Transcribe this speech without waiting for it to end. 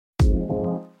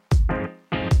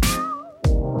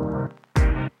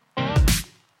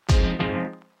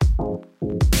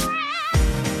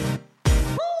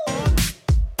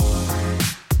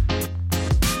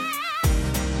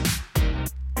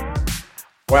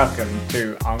Welcome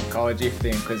to Oncology for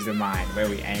the Inquisitive Mind, where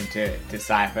we aim to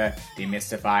decipher,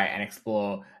 demystify, and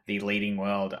explore the leading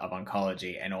world of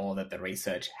oncology and all that the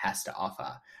research has to offer.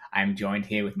 I am joined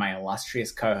here with my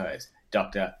illustrious co-host,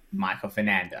 Dr. Michael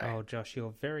Fernando. Oh, Josh,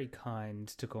 you're very kind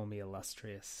to call me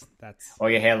illustrious. Well,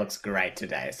 your hair looks great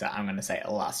today, so I'm going to say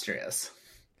illustrious.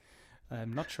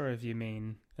 I'm not sure if you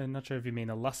mean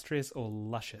illustrious or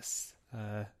luscious.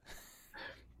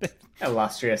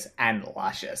 Illustrious and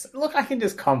luscious. Look, I can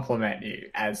just compliment you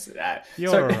as that.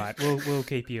 You're all right. We'll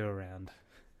keep you around.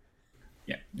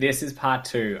 Yeah, this is part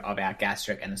 2 of our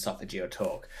gastric and esophageal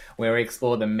talk, where we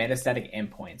explore the metastatic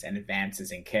endpoints and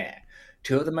advances in care.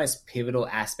 Two of the most pivotal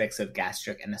aspects of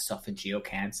gastric and esophageal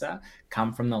cancer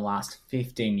come from the last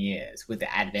 15 years with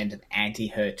the advent of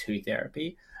anti-HER2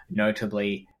 therapy,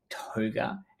 notably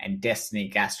TOGA and Destiny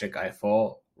Gastric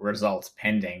 04, results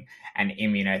pending, and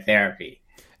immunotherapy.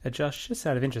 Josh, just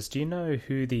out of interest, do you know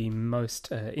who the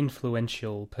most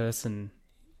influential person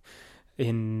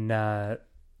in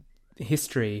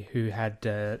history who had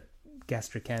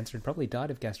gastric cancer and probably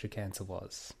died of gastric cancer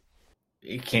was?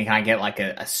 Can I get like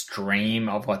a stream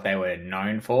of what they were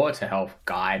known for to help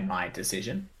guide my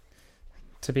decision?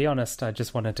 To be honest, I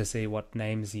just wanted to see what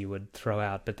names you would throw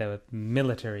out, but they were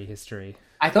military history.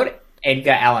 I thought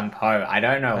Edgar Allan Poe. I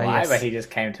don't know why, yes. But he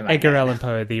just came to my Edgar head. Allan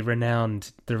Poe, the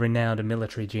renowned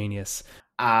military genius.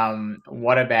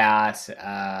 What about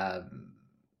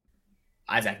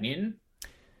Isaac Newton?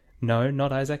 No,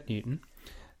 not Isaac Newton.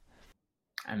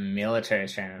 A military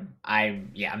stream.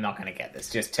 I'm not going to get this.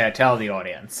 Just tell the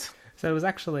audience. So it was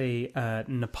actually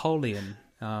Napoleon.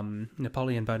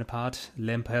 Napoleon Bonaparte,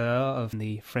 l'Empereur of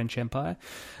the French Empire.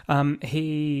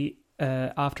 He,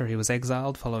 after he was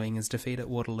exiled following his defeat at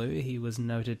Waterloo, he was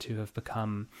noted to have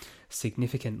become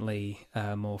significantly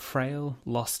more frail,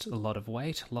 lost a lot of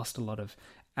weight, lost a lot of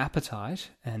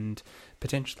appetite, and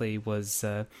potentially was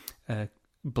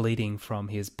bleeding from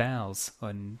his bowels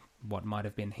on what might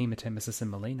have been hematemesis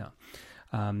and melena.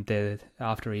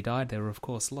 After he died, there were, of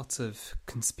course, lots of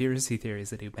conspiracy theories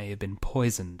that he may have been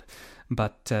poisoned,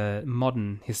 but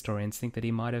modern historians think that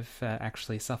he might have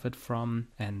actually suffered from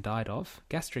and died of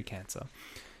gastric cancer.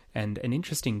 And an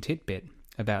interesting tidbit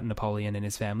about Napoleon and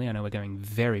his family, I know we're going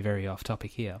very, very off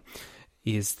topic here,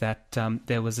 is that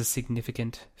there was a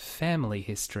significant family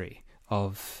history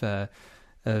of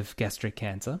gastric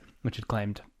cancer, which had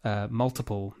claimed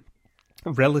multiple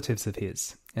relatives of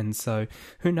his. And so,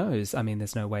 who knows? I mean,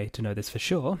 there's no way to know this for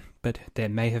sure, but there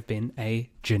may have been a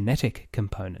genetic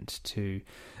component to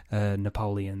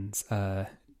Napoleon's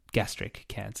gastric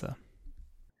cancer.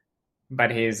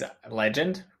 But his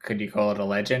legend, could you call it a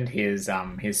legend? His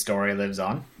story lives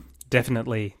on?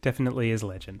 Definitely is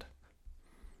legend.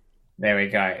 There we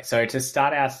go. So to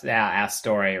start our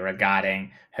story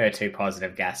regarding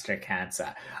HER2-positive gastric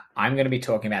cancer, I'm going to be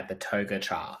talking about the TOGA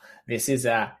trial. This is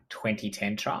a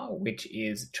 2010 trial, which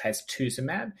is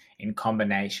trastuzumab in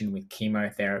combination with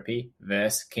chemotherapy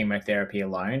versus chemotherapy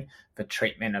alone for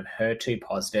treatment of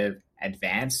HER2-positive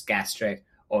advanced gastric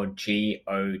or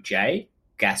GOJ,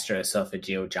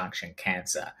 gastroesophageal junction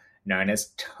cancer, known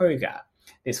as TOGA.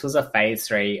 This was a phase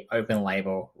 3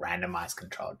 open-label randomized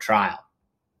controlled trial.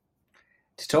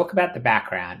 To talk about the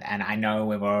background, and I know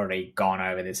we've already gone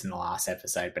over this in the last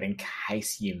episode, but in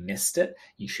case you missed it,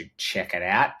 you should check it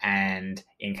out. And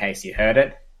in case you heard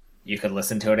it, you could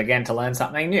listen to it again to learn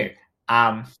something new.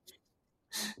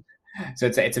 So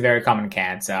it's a very common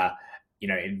cancer,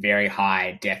 in very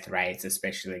high death rates,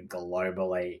 especially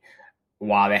globally.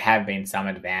 While there have been some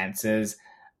advances,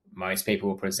 most people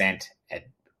will present at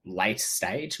late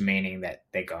stage, meaning that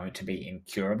they're going to be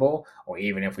incurable, or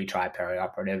even if we try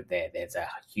perioperative, there's a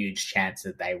huge chance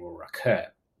that they will recur.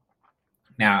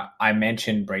 Now, I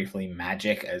mentioned briefly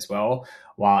MAGIC as well.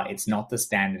 While it's not the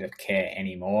standard of care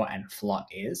anymore, and FLOT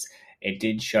is, it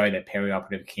did show that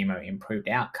perioperative chemo improved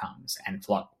outcomes, and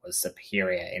FLOT was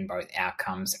superior in both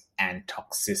outcomes and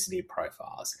toxicity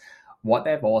profiles. What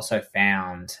they've also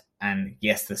found, and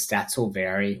yes, the stats will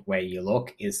vary where you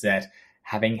look, is that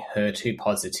having HER2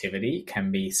 positivity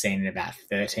can be seen in about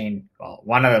 13. Well,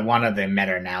 one of the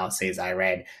meta-analyses I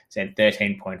read said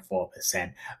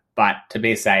 13.4%, but to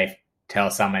be safe, tell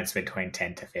someone it's between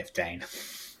 10 to 15.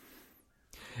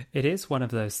 It is one of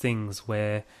those things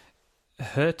where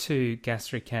HER2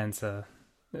 gastric cancer,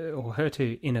 or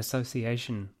HER2 in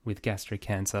association with gastric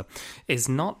cancer, is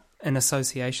not an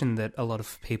association that a lot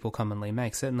of people commonly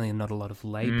make, certainly not a lot of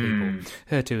lay people.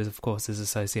 HER2, is, of course, is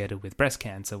associated with breast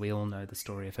cancer. We all know the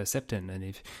story of Herceptin, and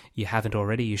if you haven't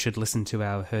already, you should listen to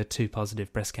our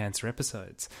HER2-positive breast cancer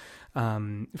episodes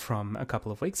from a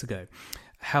couple of weeks ago.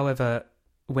 However,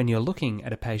 when you're looking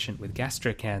at a patient with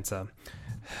gastric cancer,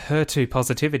 HER2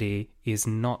 positivity is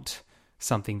not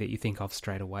something that you think of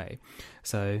straight away.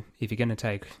 So if you're going to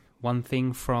take one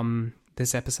thing from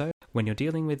this episode, when you're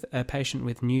dealing with a patient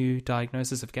with new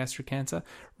diagnosis of gastric cancer,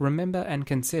 remember and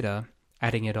consider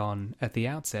adding it on at the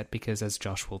outset, because as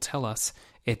Josh will tell us,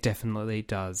 it definitely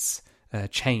does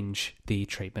change the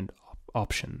treatment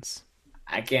options.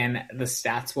 Again, the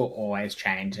stats will always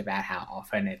change about how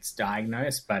often it's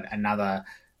diagnosed, but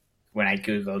when I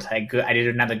Googled, I did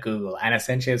another Google, and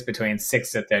essentially it's between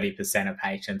 6 to 30% of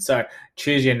patients. So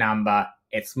choose your number.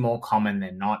 It's more common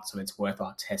than not, so it's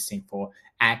worthwhile testing for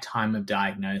at time of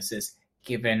diagnosis,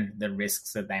 given the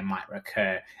risks that they might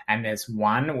recur. And there's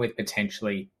one with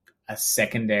potentially a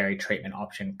secondary treatment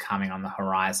option coming on the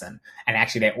horizon. And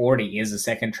actually, there already is a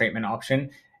second treatment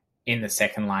option in the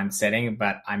second line setting,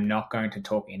 but I'm not going to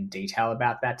talk in detail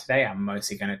about that today. I'm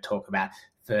mostly going to talk about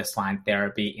first line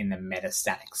therapy in the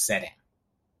metastatic setting.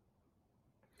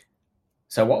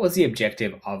 So what was the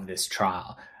objective of this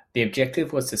trial? The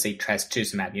objective was to see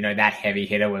trastuzumab, that heavy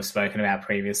hitter we've spoken about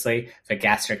previously, for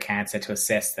gastric cancer, to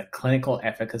assess the clinical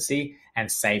efficacy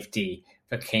and safety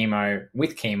for chemo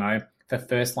for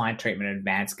first-line treatment of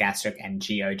advanced gastric and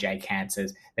GOJ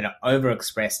cancers that are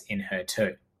overexpressed in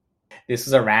HER2. This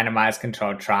was a randomized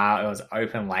controlled trial. It was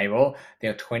open label.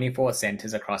 There were 24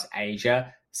 centers across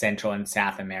Asia, Central and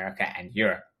South America, and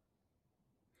Europe.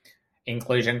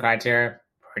 Inclusion criteria,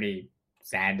 pretty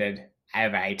standard.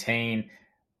 Over 18,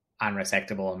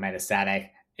 unresectable or metastatic.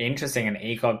 Interesting, an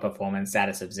ECOG performance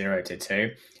status of 0 to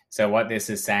 2. So what this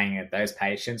is saying is those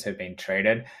patients who've been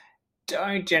treated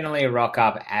don't generally rock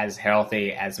up as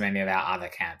healthy as many of our other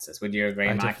cancers. Would you agree,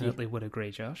 Mikey? I definitely would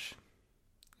agree, Josh.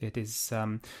 It is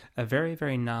a very,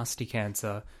 very nasty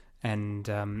cancer,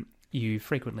 and you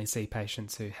frequently see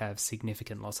patients who have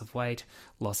significant loss of weight,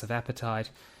 loss of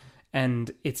appetite,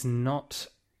 and it's not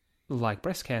like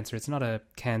breast cancer. It's not a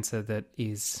cancer that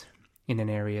is in an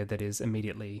area that is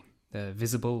immediately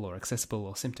visible or accessible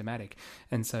or symptomatic,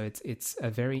 and so it's a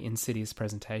very insidious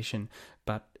presentation,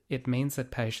 but it means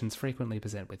that patients frequently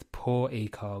present with poor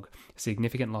ECOG,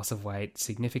 significant loss of weight,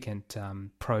 significant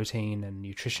protein and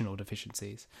nutritional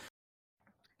deficiencies.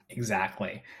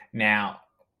 Exactly. Now,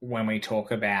 when we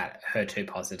talk about HER2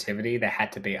 positivity, there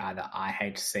had to be either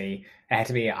IHC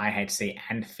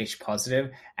and FISH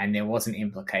positive, and there was an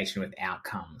implication with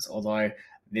outcomes, although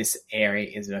this area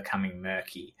is becoming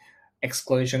murky.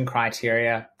 Exclusion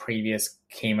criteria, previous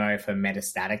chemo for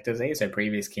metastatic disease, so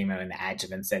previous chemo in the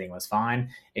adjuvant setting was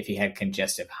fine. If you had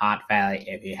congestive heart failure,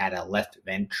 if you had a left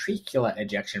ventricular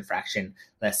ejection fraction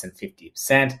less than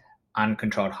 50%,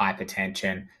 uncontrolled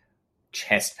hypertension,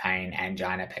 chest pain,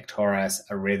 angina pectoris,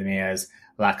 arrhythmias,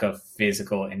 lack of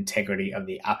physical integrity of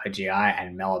the upper GI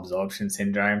and malabsorption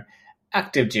syndrome,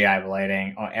 active GI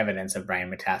bleeding, or evidence of brain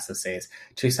metastases.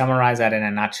 To summarize that in a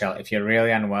nutshell, if you're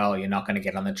really unwell, you're not going to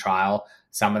get on the trial.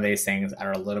 Some of these things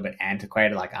are a little bit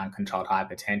antiquated, like uncontrolled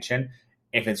hypertension.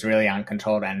 If it's really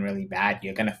uncontrolled and really bad,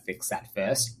 you're going to fix that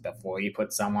first before you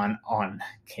put someone on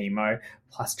chemo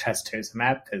plus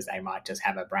trastuzumab, because they might just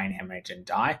have a brain hemorrhage and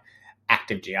die.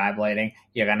 Active GI bleeding,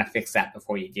 you're going to fix that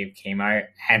before you give chemo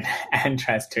and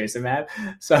trastuzumab.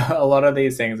 So a lot of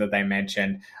these things that they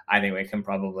mentioned, I think we can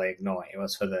probably ignore. It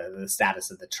was for the status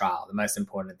of the trial. The most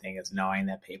important thing is knowing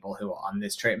that people who are on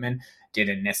this treatment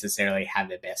didn't necessarily have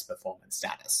the best performance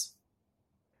status.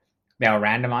 They were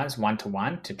randomized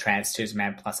 1-to-1 to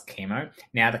trastuzumab plus chemo.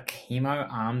 Now, the chemo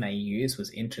arm they used was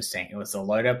interesting. It was the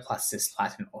LOTA plus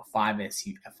cisplatin, or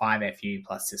 5-FU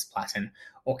plus cisplatin,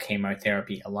 or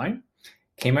chemotherapy alone.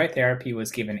 Chemotherapy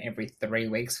was given every 3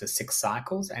 weeks for 6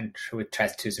 cycles, and with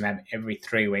trastuzumab every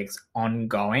 3 weeks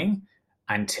ongoing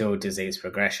until disease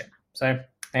progression. So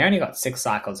they only got 6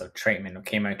 cycles of treatment, or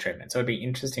chemo treatment. So it'd be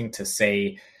interesting to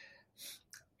see.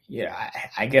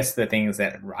 I guess the things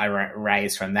that I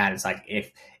raised from that is like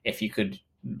if you could,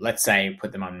 let's say,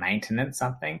 put them on maintenance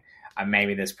something,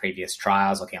 maybe there's previous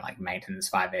trials looking at like maintenance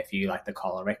 5-FU, like the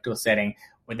colorectal setting.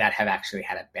 Would that have actually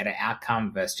had a better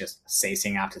outcome versus just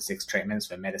ceasing after 6 treatments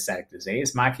for metastatic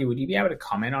disease? Mikey, would you be able to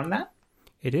comment on that?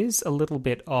 It is a little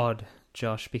bit odd,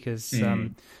 Josh, because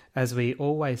as we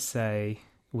always say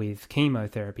with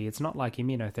chemotherapy, it's not like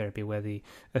immunotherapy where the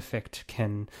effect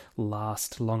can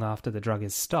last long after the drug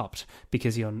is stopped,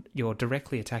 because you're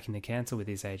directly attacking the cancer with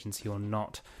these agents. You're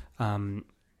not,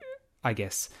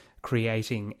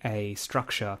 creating a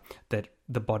structure that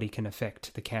the body can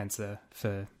affect the cancer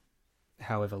for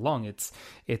however long.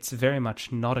 It's very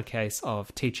much not a case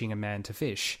of teaching a man to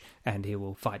fish and he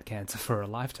will fight cancer for a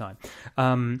lifetime.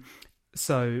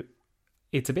 So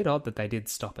it's a bit odd that they did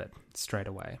stop it straight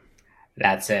away.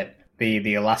 That's it.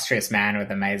 The illustrious man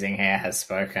with amazing hair has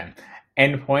spoken.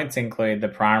 Endpoints include the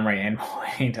primary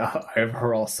endpoint of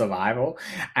overall survival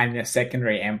and the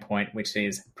secondary endpoint, which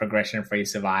is progression-free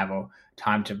survival,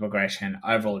 time to progression,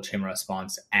 overall tumor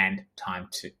response, and time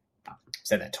to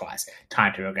said that twice.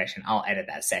 Time to progression. I'll edit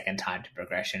that second time to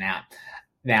progression out.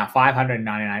 Now,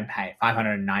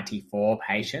 594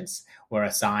 patients were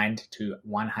assigned to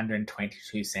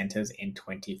 122 centers in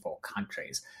 24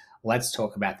 countries. Let's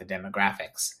talk about the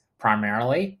demographics.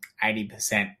 Primarily,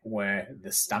 80% were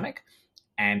the stomach,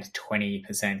 and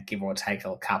 20%, give or take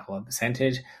a couple of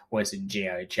percentage, was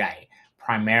GOJ.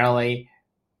 Primarily,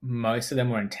 most of them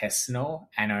were intestinal,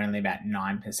 and only about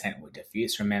 9% were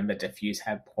diffuse. Remember, diffuse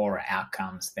have poorer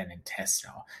outcomes than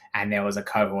intestinal. And there was a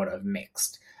cohort of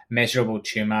mixed. Measurable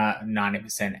tumor,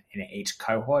 90% in each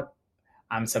cohort.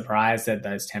 I'm surprised that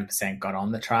those 10% got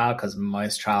on the trial, because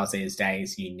most trials these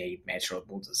days, you need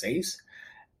measurable disease.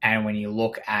 And when you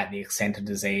look at the extent of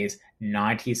disease,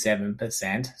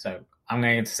 97%, so I'm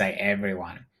going to say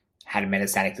everyone, had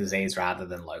metastatic disease rather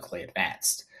than locally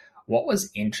advanced. What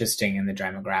was interesting in the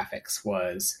demographics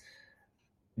was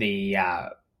the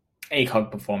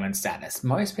ECOG performance status.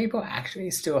 Most people actually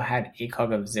still had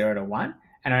ECOG of 0 to 1,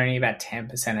 and only about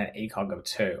 10% had ECOG of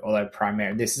 2, although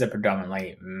this is a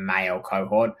predominantly male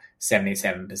cohort.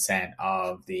 77%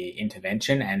 of the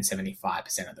intervention and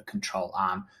 75% of the control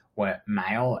arm were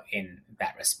male in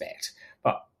that respect.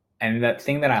 And the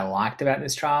thing that I liked about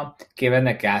this trial, given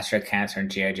that gastric cancer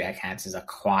and GOJ cancers are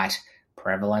quite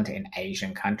prevalent in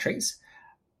Asian countries,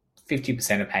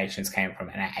 50% of patients came from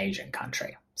an Asian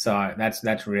country. So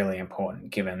that's really important,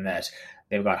 given that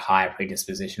they've got higher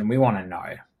predisposition. We want to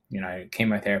know,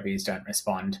 chemotherapies don't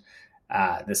respond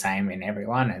the same in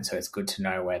everyone, and so it's good to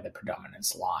know where the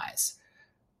predominance lies.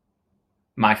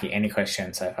 Mikey, any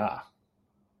questions so far?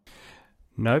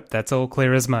 Nope, that's all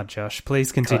clear as mud, Josh.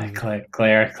 Please continue.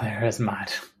 Clear as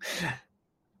mud.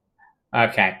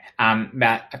 Okay.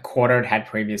 About a quarter had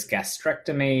previous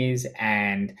gastrectomies,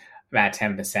 and about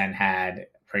 10% had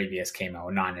previous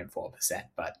chemo, 9 and 4%,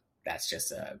 but that's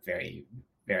just a very,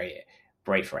 very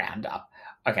brief roundup.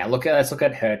 Okay, let's look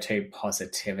at HER2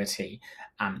 positivity.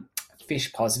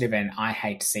 FISH positive and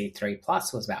IHC3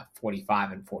 plus was about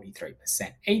 45 and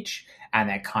 43% each, and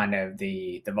that kind of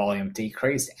the volume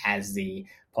decreased as the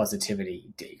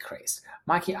positivity decreased.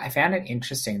 Mikey, I found it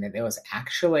interesting that there was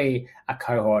actually a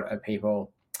cohort of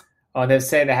people. They've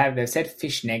said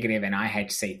FISH negative and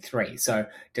IHC3. So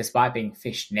despite being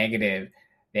FISH negative,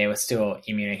 there was still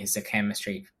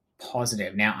immunohistochemistry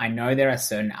positive. Now, I know there are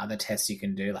certain other tests you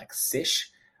can do, like CISH,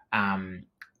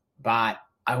 but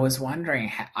I was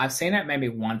wondering, I've seen it maybe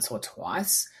once or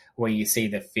twice where you see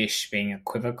the FISH being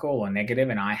equivocal or negative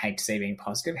and IHC being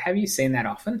positive. Have you seen that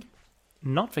often?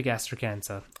 Not for gastric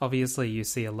cancer. Obviously, you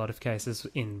see a lot of cases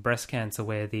in breast cancer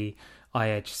where the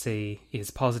IHC is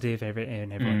positive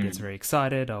and everyone gets very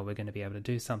excited. Oh, we're going to be able to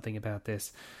do something about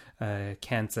this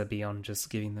cancer beyond just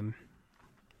giving them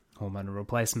hormonal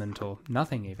replacement or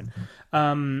nothing even.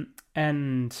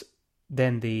 And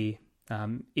then the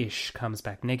ISH comes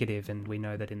back negative, and we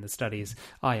know that in the studies,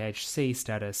 IHC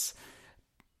status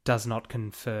does not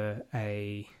confer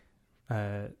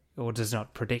or does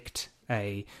not predict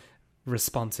a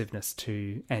responsiveness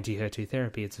to anti-HER2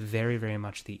 therapy. It's very, very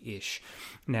much the ISH.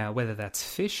 Now, whether that's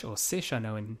FISH or CISH, I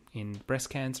know in breast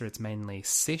cancer it's mainly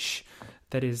CISH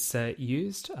that is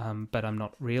used, but I'm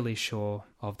not really sure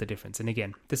of the difference. And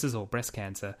again, this is all breast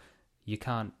cancer. You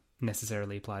can't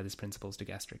necessarily apply these principles to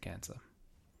gastric cancer.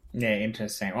 Yeah,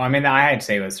 interesting. Well, I mean, the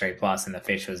IHC was 3+ and the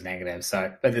FISH was negative.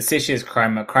 But the CISH is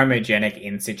chromogenic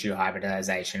in situ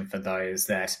hybridization, for those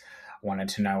that wanted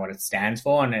to know what it stands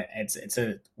for. And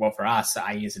for us,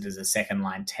 I use it as a second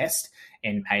line test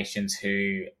in patients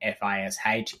who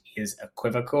FISH is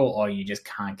equivocal, or you just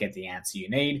can't get the answer you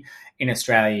need. In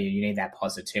Australia, you need that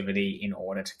positivity in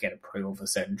order to get approval for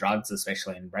certain drugs,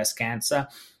 especially in breast cancer.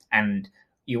 And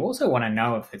you also want to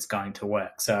know if it's going to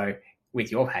work. So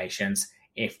with your patients,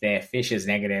 if their FISH is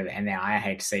negative and their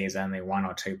IHC is only 1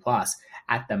 or 2+,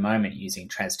 at the moment using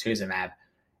trastuzumab,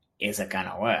 is it going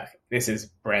to work? This is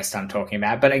breast I'm talking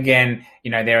about. But again,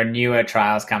 there are newer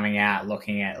trials coming out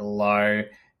looking at low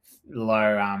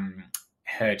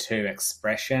HER2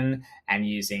 expression and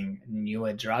using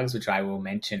newer drugs, which I will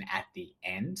mention at the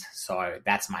end. So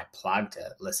that's my plug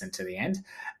to listen to the end,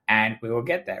 and we will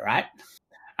get there, right?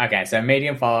 Okay, so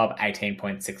median follow-up,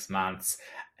 18.6 months.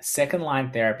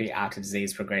 Second-line therapy after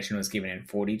disease progression was given in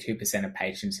 42% of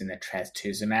patients in the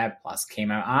trastuzumab plus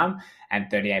chemo arm,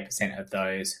 and 38% of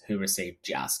those who received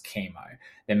just chemo.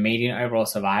 The median overall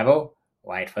survival,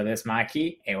 wait for this,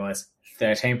 Mikey, it was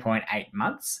 13.8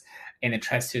 months in the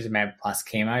trastuzumab plus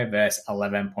chemo versus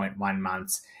 11.1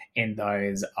 months in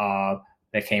those of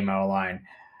the chemo alone.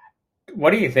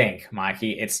 What do you think,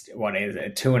 Mikey? It's, what is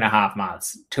it, 2.5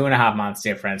 months? 2.5 months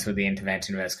difference with the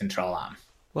intervention versus control arm.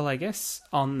 Well, I guess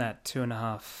on that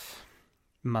 2.5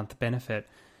 month benefit,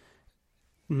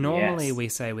 normally Yes. we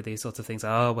say with these sorts of things,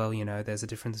 oh, well, there's a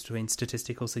difference between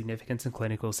statistical significance and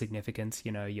clinical significance.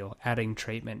 You're adding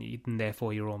treatment, and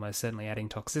therefore you're almost certainly adding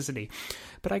toxicity.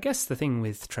 But I guess the thing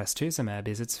with trastuzumab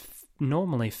is it's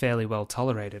normally fairly well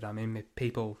tolerated. I mean,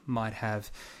 people might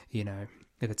have, if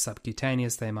it's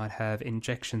subcutaneous, they might have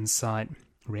injection site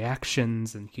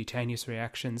reactions and cutaneous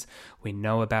reactions. We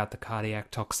know about the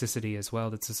cardiac toxicity as well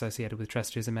that's associated with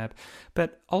trastuzumab.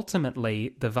 But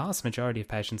ultimately, the vast majority of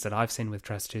patients that I've seen with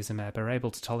trastuzumab are able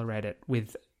to tolerate it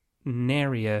with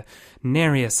nary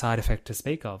a side effect to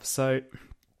speak of. So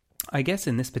I guess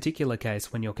in this particular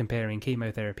case, when you're comparing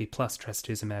chemotherapy plus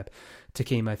trastuzumab to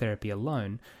chemotherapy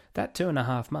alone, that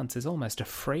 2.5 months is almost a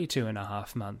free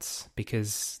 2.5 months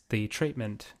because the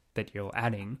treatment that you're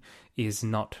adding is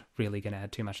not really going to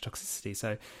add too much toxicity.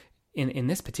 So in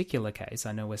this particular case,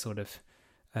 I know we're sort of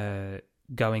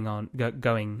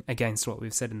going against what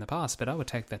we've said in the past, but I would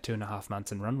take that 2.5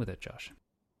 months and run with it, Josh.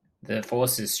 The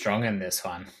force is strong in this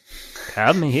one.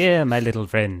 Come here, my little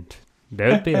friend.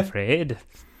 Don't be afraid.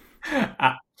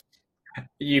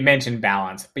 You mentioned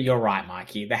balance, but you're right,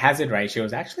 Mikey. The hazard ratio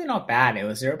was actually not bad. It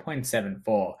was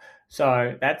 0.74.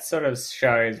 So that sort of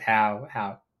shows how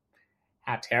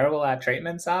terrible our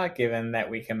treatments are, given that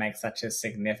we can make such a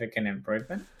significant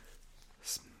improvement.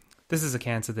 This is a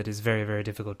cancer that is very, very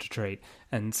difficult to treat,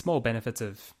 and small benefits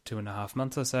of 2.5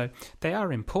 months or so, they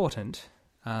are important,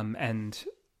 and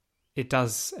it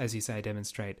does, as you say,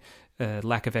 demonstrate a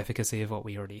lack of efficacy of what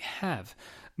we already have.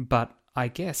 But I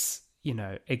guess,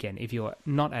 again, if you're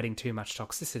not adding too much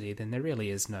toxicity, then there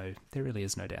really is no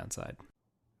downside.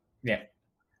 Yeah,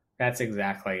 that's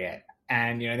exactly it.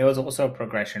 And, there was also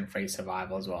progression-free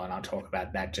survival as well, and I'll talk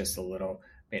about that just a little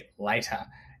bit later.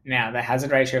 Now, the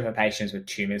hazard ratio for patients with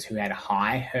tumours who had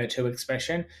high HER2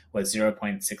 expression was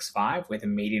 0.65, with a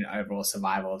median overall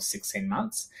survival of 16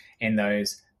 months in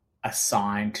those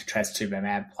assigned to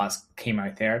trastuzumab plus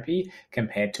chemotherapy,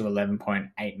 compared to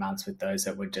 11.8 months with those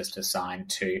that were just assigned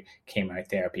to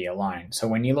chemotherapy alone. So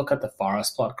when you look at the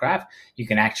forest plot graph, you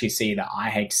can actually see the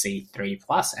IHC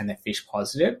 3+ and the FISH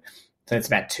positive. So it's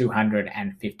about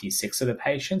 256 of the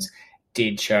patients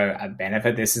did show a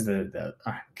benefit. This is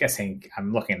I'm guessing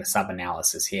I'm looking at the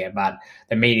sub-analysis here, but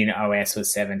the median OS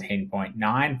was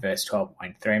 17.9 versus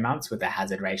 12.3 months with a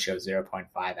hazard ratio of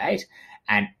 0.58.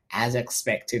 And as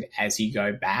expected, as you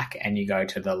go back and you go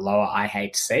to the lower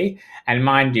IHC, and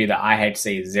mind you, the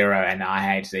IHC 0 and the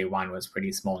IHC 1 was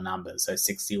pretty small numbers, so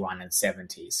 61 and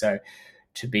 70. So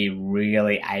to be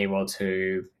really able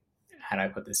to, how do I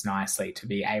put this nicely, to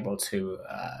be able to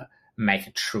make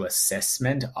a true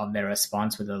assessment of their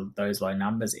response with those low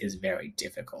numbers is very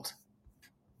difficult.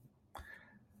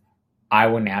 I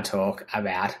will now talk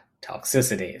about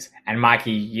toxicities. And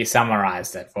Mikey, you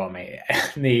summarized it for me.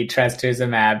 The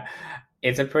trastuzumab,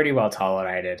 it's a pretty well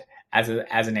tolerated. As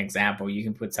an example, you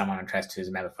can put someone on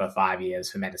trastuzumab for 5 years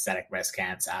for metastatic breast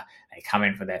cancer. They come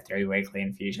in for their 3-weekly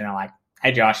infusion. They're like,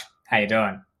 hey, Josh, how you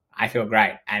doing? I feel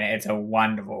great. And it's a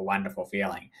wonderful, wonderful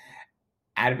feeling.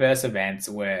 Adverse events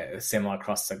were similar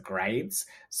across the grades.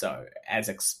 So as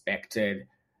expected,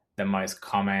 the most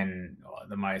common or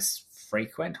the most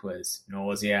frequent was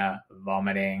nausea,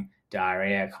 vomiting,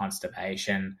 diarrhea,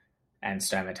 constipation, and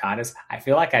stomatitis. I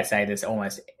feel like I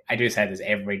do say this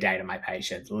every day to my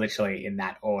patients, literally in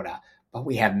that order, but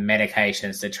we have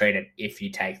medications to treat it if you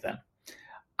take them.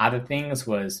 Other things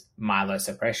was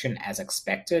myelosuppression as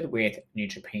expected with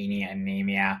neutropenia,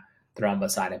 anemia,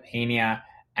 thrombocytopenia,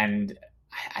 and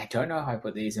I don't know if I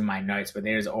put these in my notes, but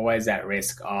there's always that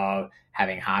risk of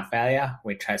having heart failure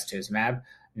with trastuzumab.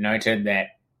 Noted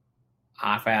that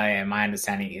heart failure, my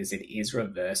understanding is it is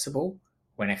reversible.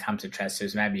 When it comes to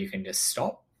trastuzumab, you can just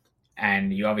stop,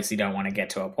 and you obviously don't want to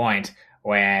get to a point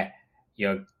where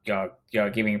you're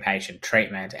giving a patient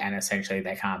treatment and essentially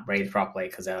they can't breathe properly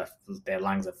because their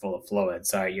lungs are full of fluid.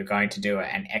 So you're going to do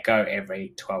an echo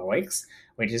every 12 weeks,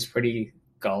 which is pretty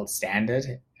gold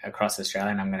standard across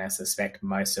Australia, and I'm going to suspect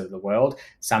most of the world.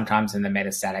 Sometimes in the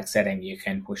metastatic setting, you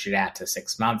can push it out to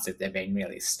 6 months if they've been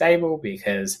really stable,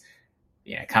 because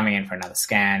coming in for another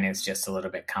scan is just a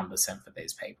little bit cumbersome for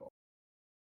these people.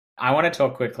 I want to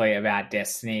talk quickly about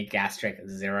Destiny Gastric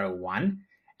 01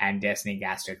 and Destiny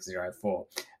Gastric 04.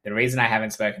 The reason I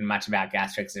haven't spoken much about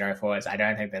Gastric 04 is I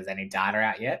don't think there's any data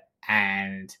out yet,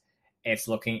 and it's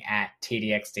looking at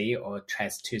TDXD or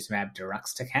trastuzumab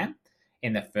deruxtecan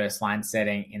in the first-line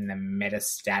setting in the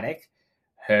metastatic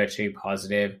HER2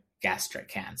 positive gastric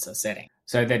cancer setting.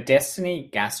 So the Destiny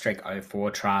Gastric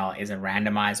 04 trial is a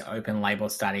randomized open-label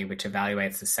study which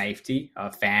evaluates the safety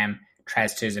of FAM,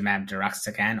 trastuzumab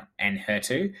deruxtecan, and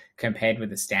HER2 compared with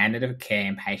the standard of care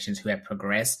in patients who have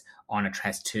progressed on a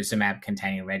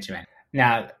trastuzumab-containing regimen.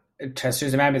 Now,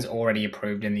 trastuzumab is already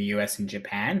approved in the US and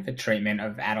Japan for treatment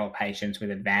of adult patients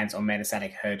with advanced or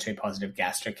metastatic HER2-positive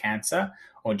gastric cancer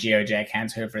or GOJ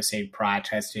cancer who have received prior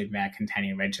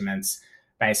trastuzumab-containing regimens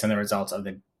based on the results of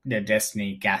the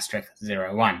Destiny Gastric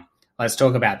 01. Let's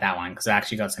talk about that one because I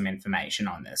actually got some information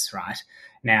on this, right?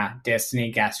 Now,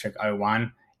 Destiny Gastric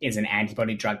 01 is an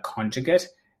antibody-drug conjugate.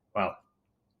 Well,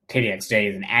 TDXD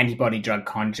is an antibody-drug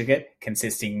conjugate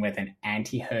consisting with an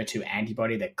anti-HER2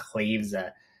 antibody that cleaves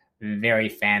a very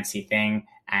fancy thing,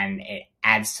 and it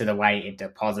adds to the way it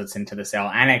deposits into the cell,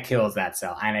 and it kills that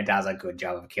cell, and it does a good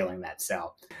job of killing that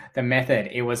cell. The method,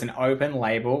 it was an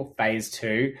open-label phase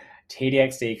 2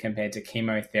 TDXD compared to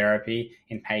chemotherapy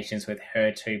in patients with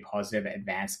HER2-positive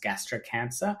advanced gastric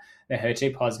cancer. The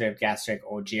HER2-positive gastric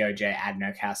or GOJ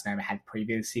adenocarcinoma had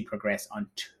previously progressed on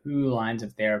 2 lines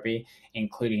of therapy,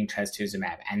 including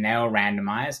trastuzumab, and they were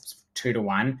randomized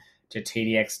 2-1 to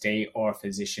TDXD or a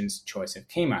physician's choice of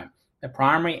chemo. The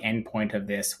primary endpoint of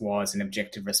this was an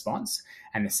objective response,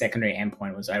 and the secondary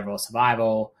endpoint was overall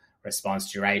survival, response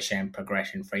duration,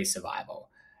 progression-free survival.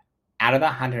 Out of the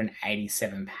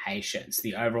 187 patients,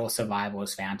 the overall survival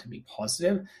was found to be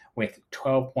positive with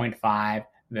 12.5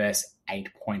 versus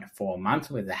 8.4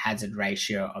 months with a hazard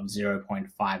ratio of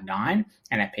 0.59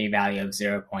 and a p-value of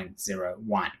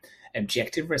 0.01.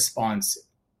 Objective response,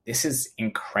 this is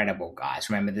incredible, guys.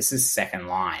 Remember, this is second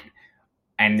line.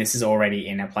 And this is already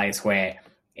in a place where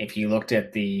if you looked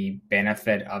at the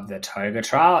benefit of the TOGA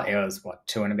trial, it was,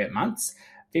 2 and a bit months?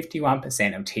 51%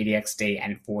 of TDXD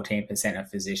and 14% of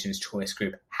physician's choice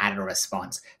group had a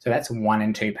response. So that's 1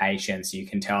 in 2 patients you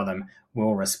can tell them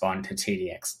will respond to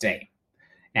TDXD.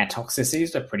 Now,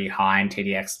 toxicities are pretty high in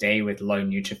TDXD with low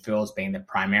neutrophils being the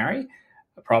primary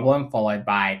problem, followed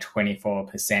by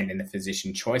 24% in the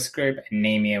physician choice group.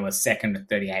 Anemia was second with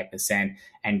 38%,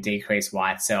 and decreased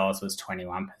white cells was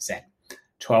 21%.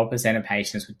 12% of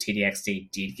patients with TDXD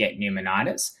did get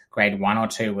pneumonitis. Grade 1 or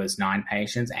 2 was 9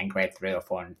 patients, and grade 3 or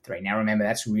 4 and 3. Now remember,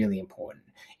 that's really important.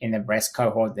 In the breast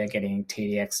cohort, they're getting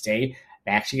TDXD.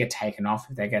 They actually get taken off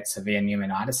if they get severe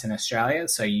pneumonitis in Australia.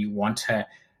 So you want to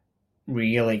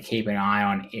really keep an eye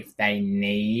on if they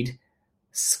need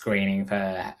screening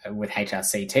with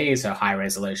HRCT, so high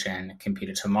resolution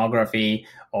computer tomography,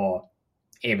 or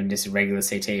even just regular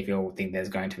CT if you think there's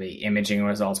going to be imaging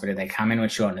results. But if they come in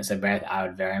with shortness of breath, I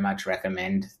would very much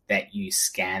recommend that you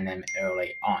scan them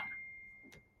early on.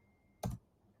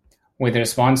 With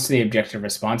response to the objective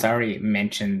response, I already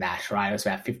mentioned that, right? It was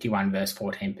about 51 versus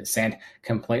 14%.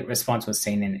 Complete response was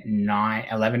seen in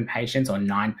 11 patients or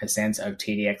 9% of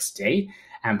TDXD,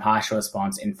 and partial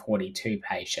response in 42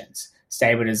 patients.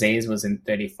 Stable disease was in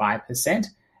 35%,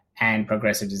 and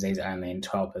progressive disease only in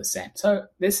 12%. So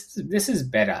this is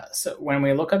better. So when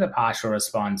we look at the partial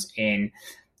response in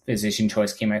physician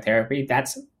choice chemotherapy,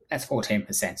 that's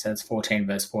 14%. So that's 14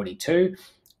 versus 42.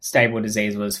 Stable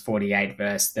disease was 48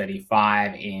 versus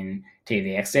 35 in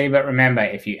TDXD. But remember,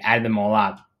 if you add them all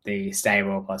up, the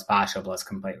stable plus partial plus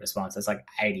complete response, that's like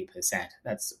 80%.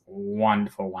 That's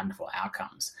wonderful, wonderful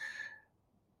outcomes.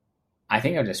 I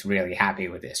think I'm just really happy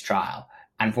with this trial.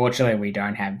 Unfortunately, we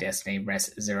don't have Destiny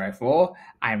Breast 04.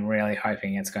 I'm really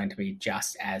hoping it's going to be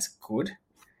just as good.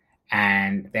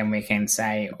 And then we can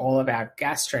say all of our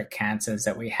gastric cancers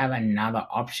that we have another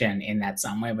option in that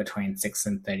somewhere between 6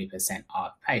 and 30%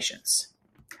 of patients.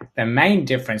 The main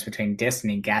difference between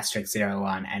Destiny Gastric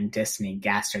 01 and Destiny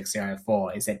Gastric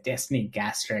 04 is that Destiny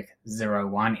Gastric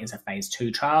 01 is a phase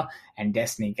 2 trial and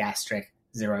Destiny Gastric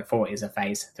 04 is a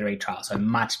phase 3 trial. So a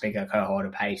much bigger cohort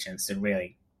of patients to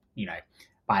really,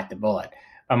 bite the bullet.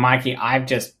 But Mikey, I've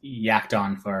just yacked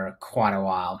on for quite a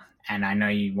while, and I know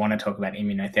you want to talk about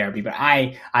immunotherapy, but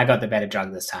I got the better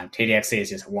drug this time. TDXD is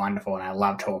just wonderful, and I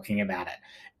love talking about it.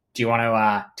 Do you want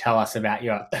to tell us about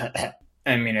your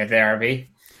immunotherapy?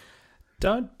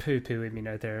 Don't poo-poo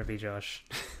immunotherapy, Josh.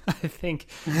 I think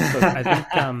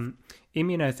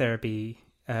immunotherapy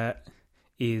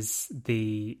is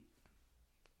the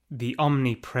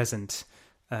omnipresent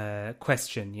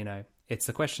question, It's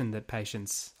the question that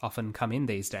patients often come in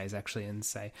these days, actually, and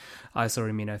say, I saw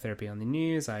immunotherapy on the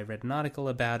news, I read an article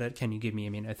about it, can you give me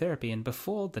immunotherapy? And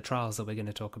before the trials that we're going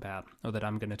to talk about, or that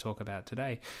I'm going to talk about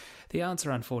today, the answer,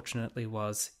 unfortunately,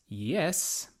 was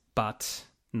yes, but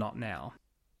not now.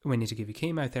 We need to give you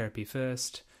chemotherapy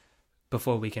first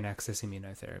before we can access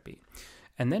immunotherapy.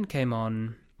 And then came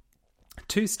on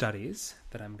 2 studies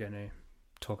that I'm going to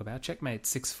talk about Checkmate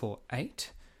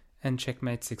 648 and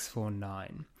Checkmate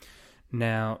 649.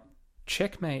 Now,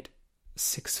 Checkmate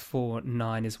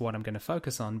 649 is what I'm going to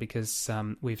focus on because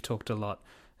we've talked a lot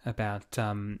about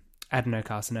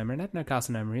adenocarcinoma, and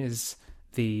adenocarcinoma is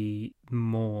the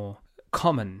more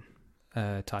common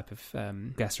type of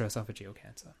gastroesophageal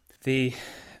cancer. The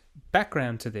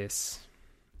background to this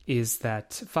is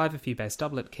that 5-FU-based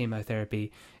doublet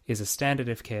chemotherapy is a standard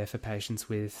of care for patients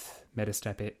with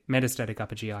metastatic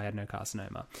upper GI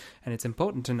adenocarcinoma. And it's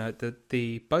important to note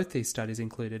that both these studies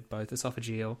included both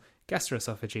esophageal,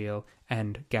 gastroesophageal,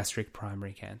 and gastric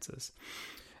primary cancers.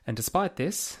 And despite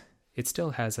this, it still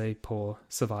has a poor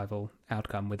survival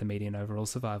outcome with a median overall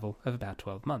survival of about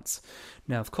 12 months.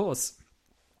 Now, of course,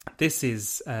 this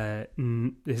is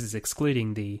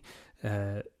excluding the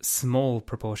small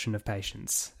proportion of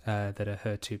patients that are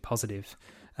HER2 positive.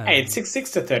 Hey, it's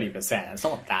 6 to 30%. It's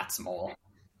not that small.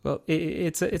 Well,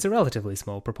 it's a relatively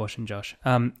small proportion, Josh.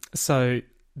 So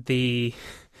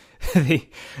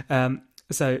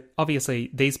so obviously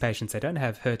these patients, they don't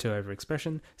have HER2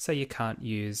 overexpression, so you can't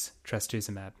use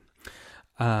trastuzumab,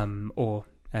 or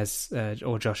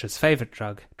Josh's favorite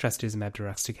drug, trastuzumab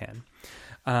deruxtecan.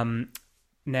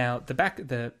 Now,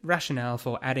 the rationale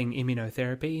for adding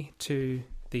immunotherapy to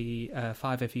the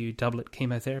 5-FU doublet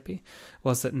chemotherapy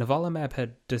was that nivolumab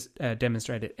had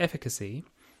demonstrated efficacy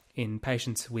in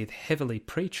patients with heavily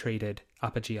pre-treated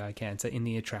upper GI cancer in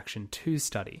the Attraction 2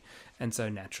 study. And so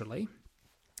naturally,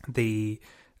 the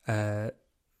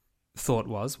thought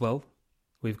was, well,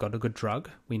 we've got a good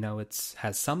drug. We know it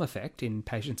has some effect in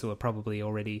patients who are probably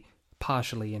already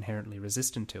partially inherently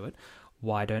resistant to it.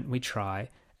 Why don't we try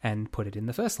and put it in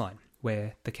the first line,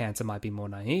 where the cancer might be more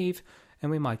naive and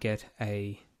we might get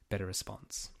a better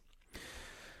response?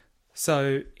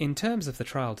 So in terms of the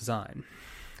trial design,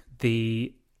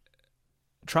 the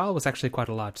trial was actually quite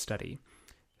a large study,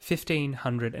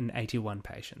 1,581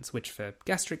 patients, which for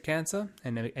gastric cancer,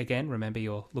 and again, remember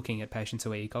you're looking at patients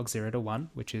who are ECOG 0 to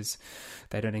 1, which is,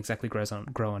 they don't exactly grow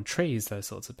on trees, those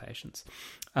sorts of patients,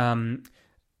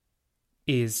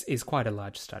 is quite a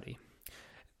large study.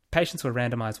 Patients were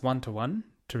randomized 1-to-1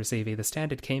 to receive either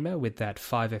standard chemo with that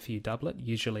 5-FU doublet,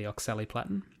 usually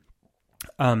oxaliplatin,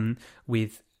 and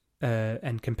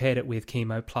compared it with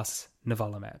chemo plus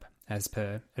nivolumab, as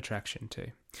per Attraction 2.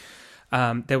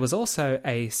 There was also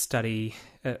a study,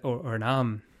 or an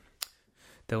arm.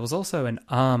 There was also an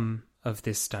arm of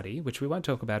this study, which we won't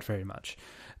talk about very much,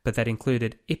 but that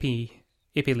included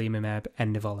ipilimumab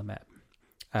and nivolumab,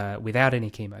 without any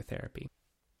chemotherapy.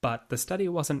 But the study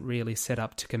wasn't really set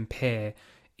up to compare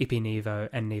ipi-nivo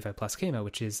and nivo plus chemo,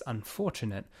 which is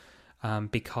unfortunate,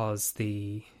 because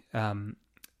the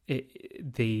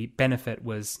benefit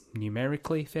was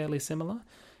numerically fairly similar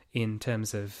in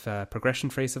terms of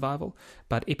progression-free survival,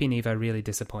 but ipi-nivo really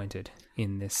disappointed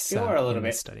in this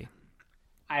study.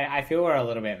 I feel we're a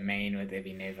little bit mean with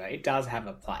ipi-nivo. It does have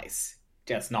a place,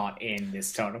 just not in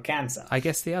this total cancer. I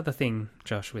guess the other thing,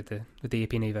 Josh, with the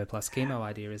ipi-nivo plus chemo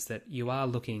idea is that you are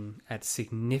looking at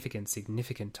significant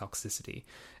toxicity,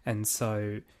 and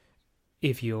so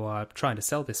if you are trying to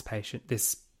sell this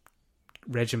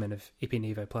regimen of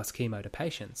ipi-nivo plus chemo to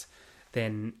patients,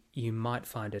 then you might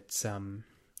find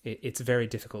it's very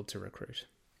difficult to recruit.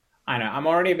 I know. I'm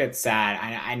already a bit sad.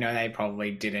 I know they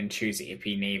probably didn't choose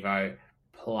ipi-nivo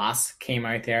plus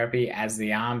chemotherapy as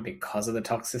the arm because of the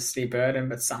toxicity burden,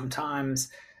 but sometimes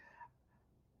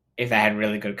if they had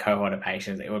really good cohort of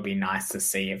patients, it would be nice to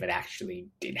see if it actually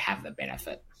did have the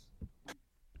benefit.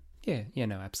 Yeah,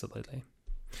 no, absolutely.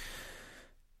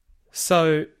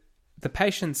 So the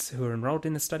patients who were enrolled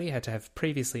in the study had to have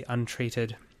previously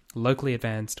untreated locally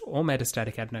advanced or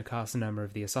metastatic adenocarcinoma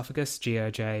of the esophagus,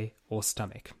 GOJ, or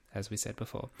stomach, as we said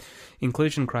before.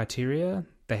 Inclusion criteria: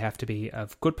 they have to be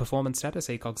of good performance status,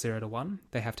 ECOG 0 to 1.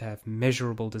 They have to have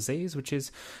measurable disease, which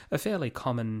is a fairly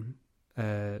common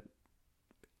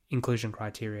inclusion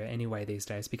criteria anyway these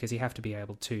days, because you have to be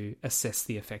able to assess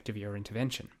the effect of your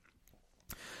intervention.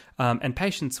 And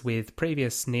patients with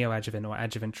previous neoadjuvant or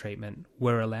adjuvant treatment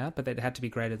were allowed, but they had to be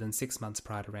greater than 6 months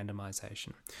prior to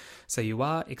randomization. So you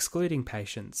are excluding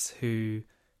patients who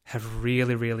have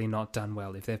really, really not done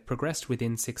well. If they've progressed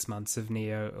within 6 months of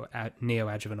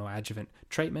neoadjuvant or adjuvant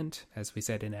treatment, as we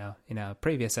said in our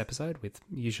previous episode,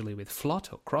 usually with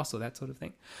FLOT or CROSS or that sort of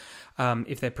thing,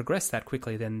 if they progress that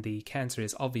quickly, then the cancer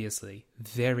is obviously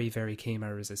very, very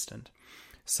chemo-resistant.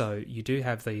 So you do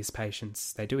have these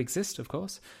patients. They do exist, of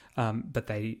course, but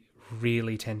they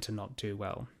really tend to not do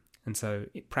well. And so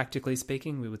practically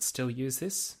speaking, we would still use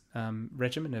this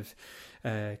regimen of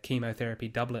chemotherapy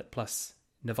doublet plus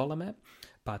nivolumab,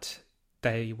 but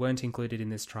they weren't included in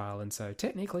this trial, and so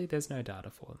technically there's no data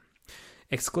for them.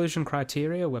 Exclusion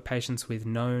criteria were patients with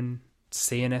known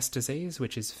CNS disease,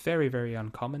 which is very, very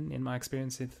uncommon in my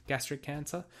experience with gastric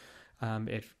cancer.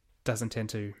 It doesn't tend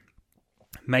to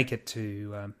make it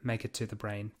to the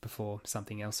brain before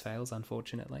something else fails,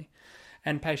 unfortunately.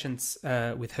 And patients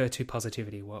with HER2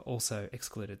 positivity were also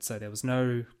excluded, so there was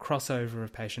no crossover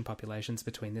of patient populations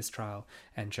between this trial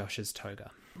and Josh's TOGA.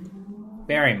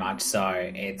 Very much so.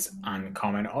 It's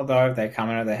uncommon. Although if they come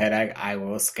in with a headache, I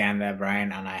will scan their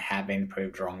brain, and I have been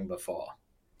proved wrong before.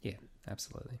 Yeah,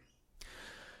 absolutely.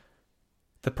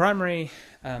 The primary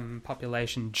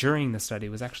population during the study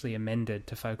was actually amended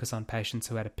to focus on patients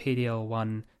who had a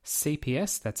PD-L1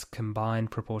 CPS, that's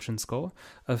combined proportion score,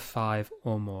 of 5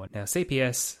 or more. Now,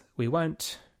 CPS, we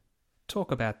won't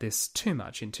talk about this too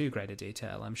much in too great a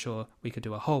detail. I'm sure we could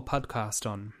do a whole podcast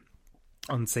on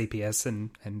CPS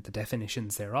and the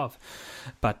definitions thereof.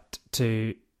 But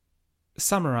to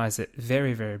summarize it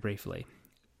very, very briefly,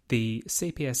 the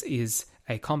CPS is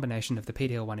a combination of the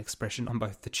PD-L1 expression on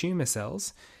both the tumour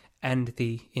cells and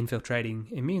the infiltrating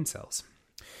immune cells.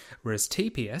 Whereas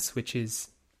TPS, which is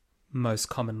most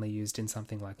commonly used in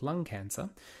something like lung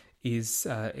cancer, is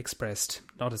expressed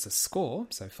not as a score,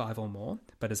 so 5 or more,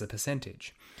 but as a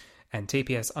percentage. And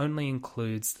TPS only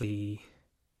includes the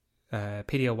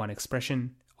PD-L1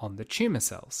 expression on the tumour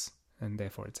cells, and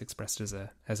therefore it's expressed as a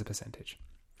percentage.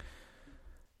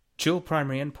 Dual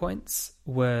primary endpoints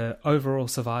were overall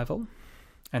survival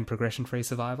and progression-free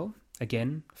survival,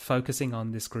 again, focusing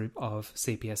on this group of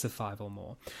CPS of 5 or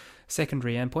more.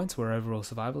 Secondary endpoints were overall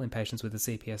survival in patients with a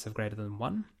CPS of greater than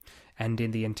 1, and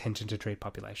in the intention to treat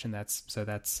population. That's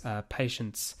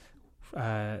patients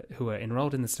who are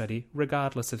enrolled in the study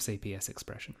regardless of CPS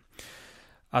expression.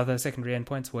 Other secondary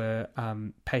endpoints were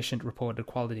patient-reported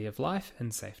quality of life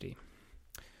and safety.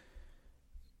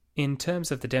 In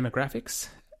terms of the demographics,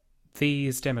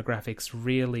 these demographics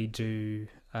really do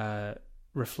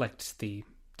reflect the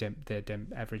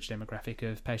average demographic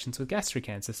of patients with gastric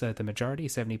cancer. So the majority,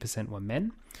 70%, were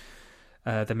men.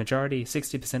 The majority,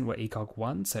 60%, were ECOG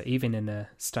 1. So even in a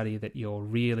study that you're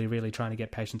really, really trying to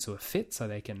get patients who are fit so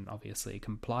they can obviously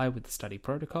comply with the study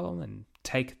protocol and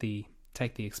take the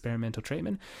experimental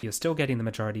treatment, you're still getting the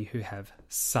majority who have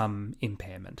some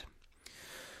impairment.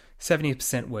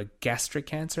 70% were gastric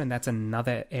cancer, and that's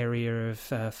another area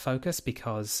of focus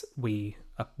because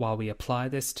while we apply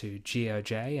this to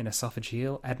GOJ and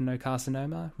esophageal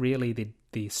adenocarcinoma, really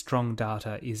the strong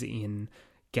data is in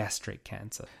gastric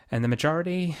cancer. And the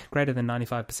majority, greater than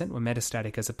 95%, were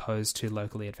metastatic as opposed to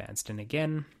locally advanced. And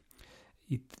again,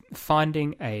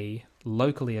 finding a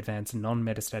locally advanced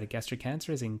non-metastatic gastric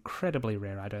cancer is incredibly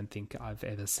rare. I don't think I've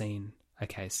ever seen a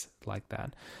case like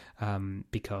that,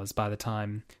 because by the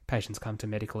time patients come to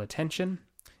medical attention,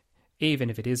 even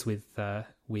if it is with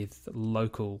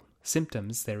local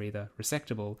symptoms, they're either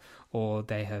resectable or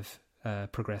they have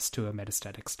progressed to a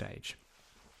metastatic stage.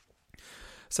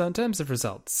 So in terms of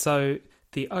results, so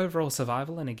the overall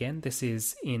survival, and again, this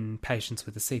is in patients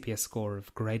with a CPS score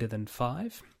of greater than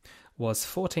 5, was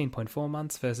 14.4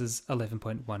 months versus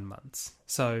 11.1 months.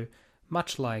 So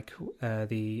much like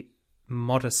the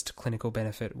modest clinical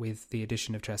benefit with the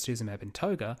addition of trastuzumab in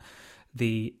TOGA,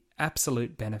 the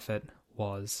absolute benefit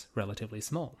was relatively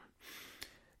small.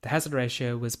 The hazard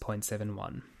ratio was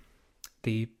 0.71.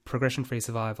 The progression-free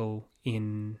survival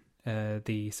in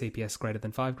the CPS greater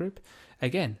than 5 group,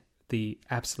 again, the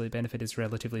absolute benefit is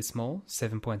relatively small,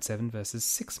 7.7 versus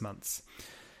 6 months,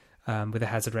 with a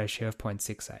hazard ratio of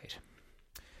 0.68.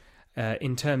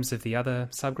 In terms of the other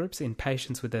subgroups, in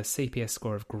patients with a CPS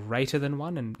score of greater than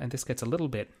 1, and this gets a little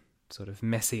bit sort of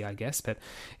messy, I guess, but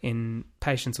in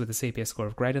patients with a CPS score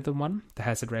of greater than 1, the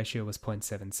hazard ratio was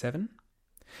 0.77.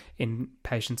 In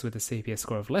patients with a CPS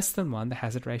score of less than 1, the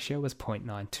hazard ratio was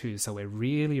 0.92. So we're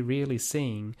really, really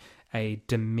seeing a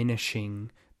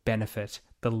diminishing benefit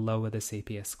the lower the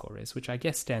CPS score is, which I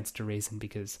guess stands to reason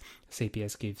because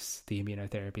CPS gives the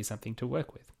immunotherapy something to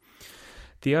work with.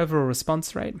 The overall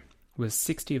response rate was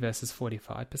 60 versus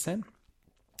 45%.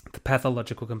 The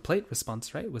pathological complete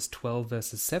response rate was 12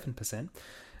 versus 7%.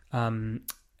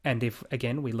 And if,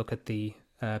 again, we look at the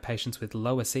patients with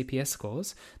lower CPS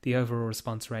scores, the overall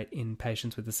response rate in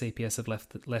patients with a CPS of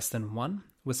less than 1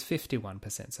 was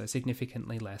 51%, so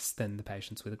significantly less than the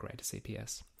patients with a greater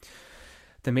CPS.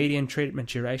 The median treatment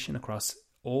duration across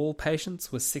all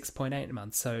patients was 6.8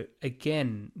 months, so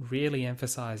again, really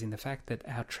emphasizing the fact that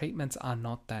our treatments are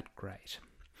not that great.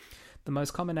 The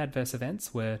most common adverse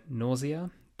events were nausea,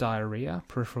 diarrhea,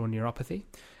 peripheral neuropathy,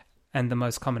 and the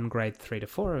most common grade 3 to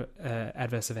 4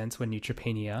 adverse events were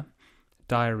neutropenia,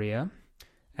 diarrhea,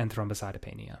 and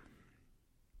thrombocytopenia.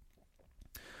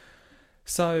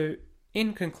 So,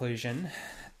 in conclusion,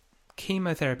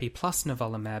 chemotherapy plus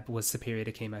nivolumab was superior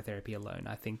to chemotherapy alone.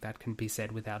 I think that can be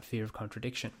said without fear of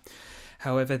contradiction.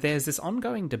 However, there's this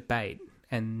ongoing debate,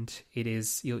 and it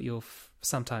is you'll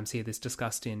sometimes hear this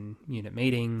discussed in unit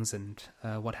meetings and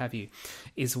what have you,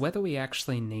 is whether we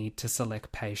actually need to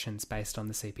select patients based on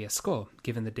the CPS score,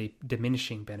 given the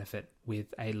diminishing benefit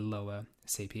with a lower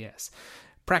CPS.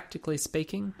 Practically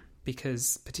speaking,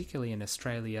 because particularly in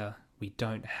Australia, we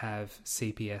don't have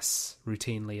CPS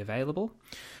routinely available,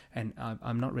 and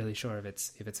I'm not really sure if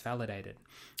it's validated.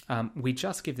 We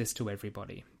just give this to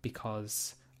everybody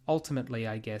because ultimately,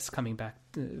 I guess, coming back,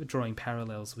 drawing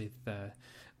parallels with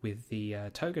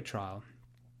the Toga trial,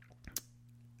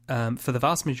 for the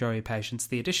vast majority of patients,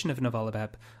 the addition of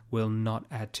nivolumab will not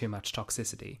add too much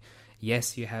toxicity.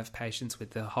 Yes, you have patients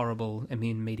with the horrible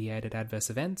immune-mediated adverse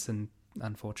events, and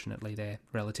unfortunately, they're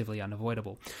relatively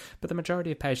unavoidable. But the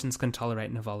majority of patients can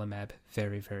tolerate nivolumab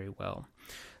very, very well.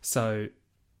 So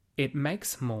it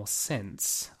makes more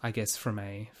sense, I guess, from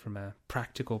a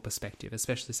practical perspective,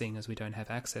 especially seeing as we don't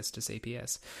have access to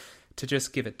CPS, to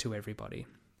just give it to everybody.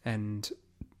 And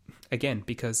again,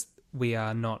 because we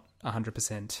are not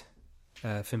 100%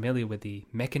 familiar with the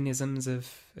mechanisms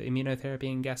of immunotherapy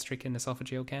in gastric and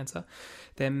esophageal cancer,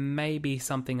 there may be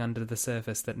something under the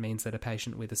surface that means that a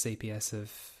patient with a CPS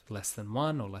of less than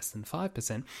 1 or less than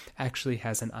 5% actually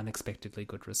has an unexpectedly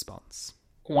good response.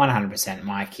 100%,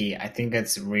 Mikey. I think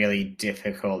it's really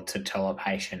difficult to tell a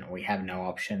patient we have no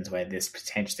options where this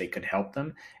potentially could help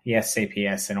them. Yes,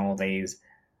 CPS and all these,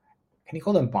 can you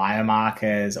call them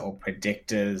biomarkers or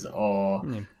predictors or...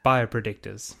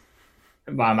 biopredictors.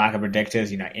 Biomarker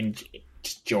predictors,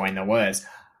 join the words.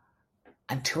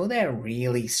 Until they're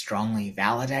really strongly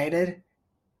validated,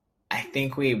 I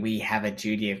think we have a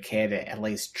duty of care to at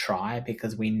least try,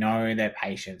 because we know that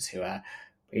patients who are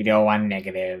PD-L1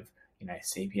 negative,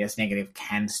 CPS negative,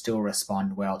 can still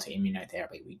respond well to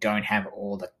immunotherapy. We don't have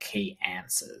all the key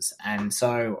answers. And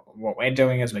so what we're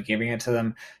doing is we're giving it to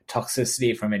them.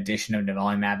 Toxicity from addition of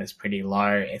nivolumab is pretty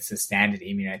low. It's the standard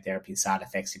immunotherapy side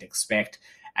effects you'd expect.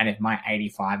 And if my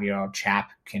 85-year-old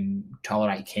chap can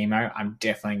tolerate chemo, I'm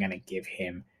definitely going to give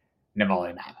him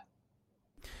nivolumab.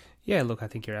 Yeah, look, I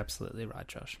think you're absolutely right,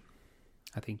 Josh.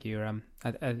 I think you're.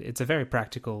 It's a very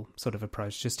practical sort of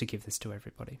approach just to give this to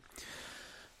everybody.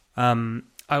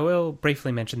 I will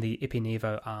briefly mention the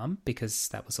Ipi-Nivo arm because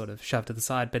that was sort of shoved to the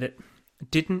side, but it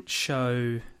didn't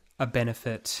show a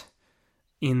benefit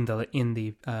in the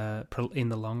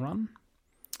long run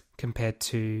compared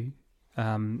to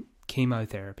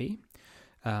chemotherapy,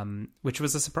 which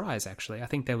was a surprise, actually. I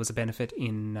think there was a benefit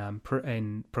in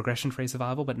progression-free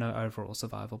survival, but no overall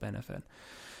survival benefit.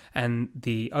 And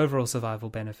the overall survival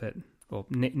benefit, or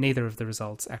neither of the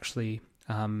results actually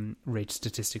reached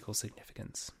statistical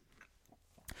significance.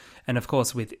 And of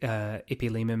course, with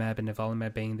ipilimumab and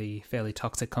nivolumab being the fairly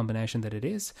toxic combination that it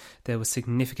is, there was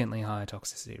significantly higher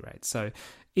toxicity rates. So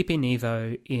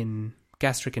Ipi-Nivo in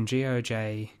gastric and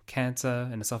GOJ cancer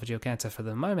and esophageal cancer, for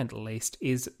the moment at least,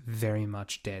 is very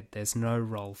much dead. There's no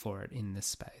role for it in this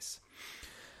space.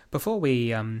 Before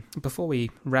we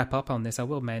wrap up on this, I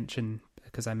will mention,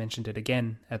 because I mentioned it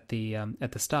again at the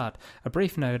start, a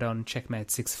brief note on Checkmate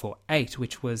 648,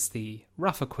 which was the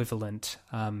rough equivalent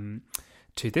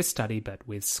to this study, but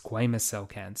with squamous cell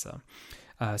cancer.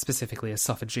 Specifically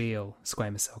esophageal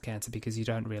squamous cell cancer, because you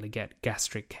don't really get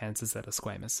gastric cancers that are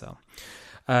squamous cell.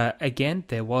 Again,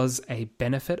 there was a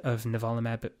benefit of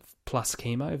nivolumab plus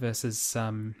chemo versus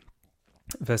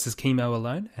chemo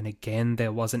alone, and again,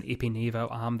 there was an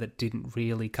Ipi-Nivo arm that didn't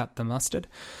really cut the mustard.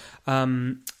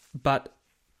 But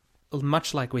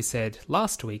much like we said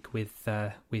last week with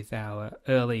our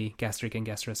early gastric and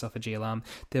gastroesophageal arm,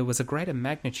 there was a greater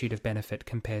magnitude of benefit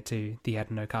compared to the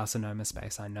adenocarcinoma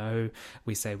space. I know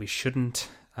we say we shouldn't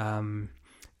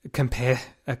compare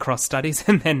across studies,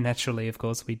 and then naturally, of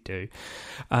course, we do.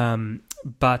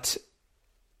 But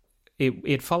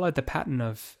it followed the pattern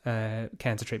of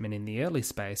cancer treatment in the early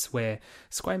space, where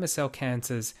squamous cell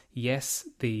cancers, yes,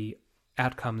 the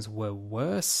outcomes were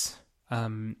worse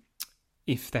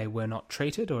if they were not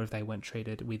treated or if they weren't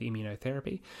treated with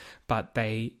immunotherapy, but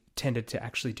they tended to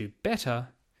actually do better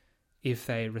if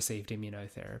they received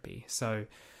immunotherapy. So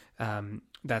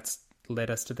that's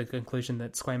led us to the conclusion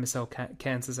that squamous cell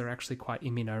cancers are actually quite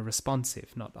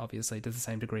immunoresponsive, not obviously to the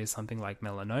same degree as something like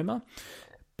melanoma,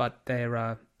 but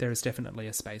there is definitely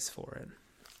a space for it.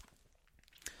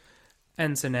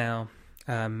 And so now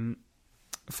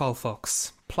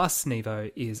Folfox plus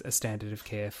Nivo is a standard of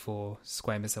care for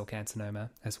squamous cell carcinoma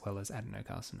as well as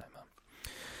adenocarcinoma.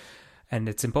 And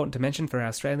it's important to mention for our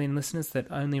Australian listeners that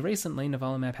only recently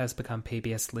nivolumab has become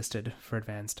PBS listed for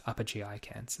advanced upper GI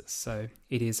cancers. So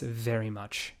it is very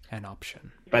much an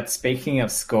option. But speaking of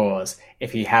scores,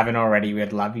 if you haven't already,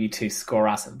 we'd love you to score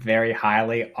us very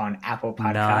highly on Apple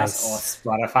Podcasts or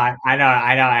Spotify. I know,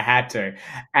 I had to.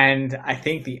 And I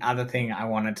think the other thing I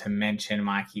wanted to mention,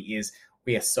 Mikey, is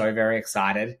we are so very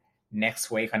excited. Next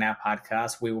week on our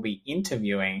podcast, we will be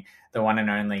interviewing the one and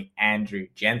only Andrew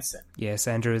Jensen. Yes,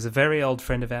 Andrew is a very old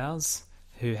friend of ours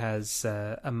who has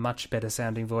a much better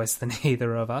sounding voice than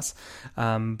either of us.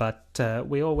 But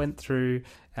we all went through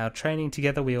our training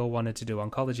together. We all wanted to do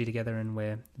oncology together, and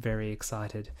we're very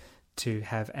excited to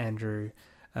have Andrew,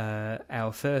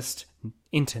 our first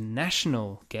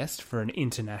international guest for an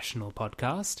international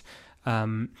podcast,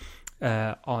 on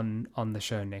the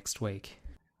show next week.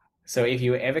 So if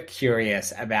you were ever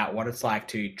curious about what it's like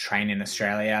to train in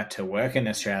Australia, to work in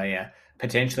Australia,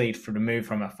 potentially to move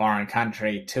from a foreign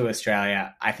country to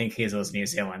Australia, I think his was New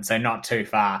Zealand, so not too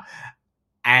far,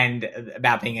 and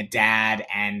about being a dad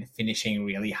and finishing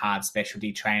really hard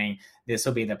specialty training, this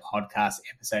will be the podcast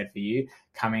episode for you,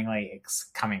 coming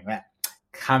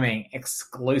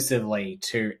exclusively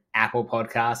to Apple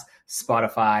Podcasts,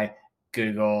 Spotify,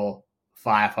 Google,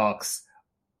 Firefox,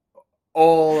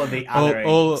 all of the other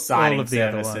exciting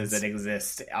services that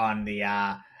exist on the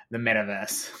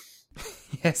metaverse.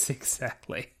 Yes,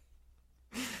 exactly.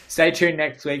 Stay tuned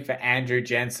next week for Andrew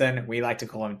Jensen. We like to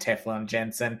call him Teflon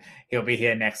Jensen. He'll be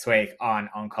here next week on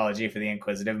Oncology for the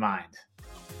Inquisitive Mind.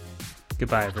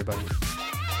 Goodbye, everybody.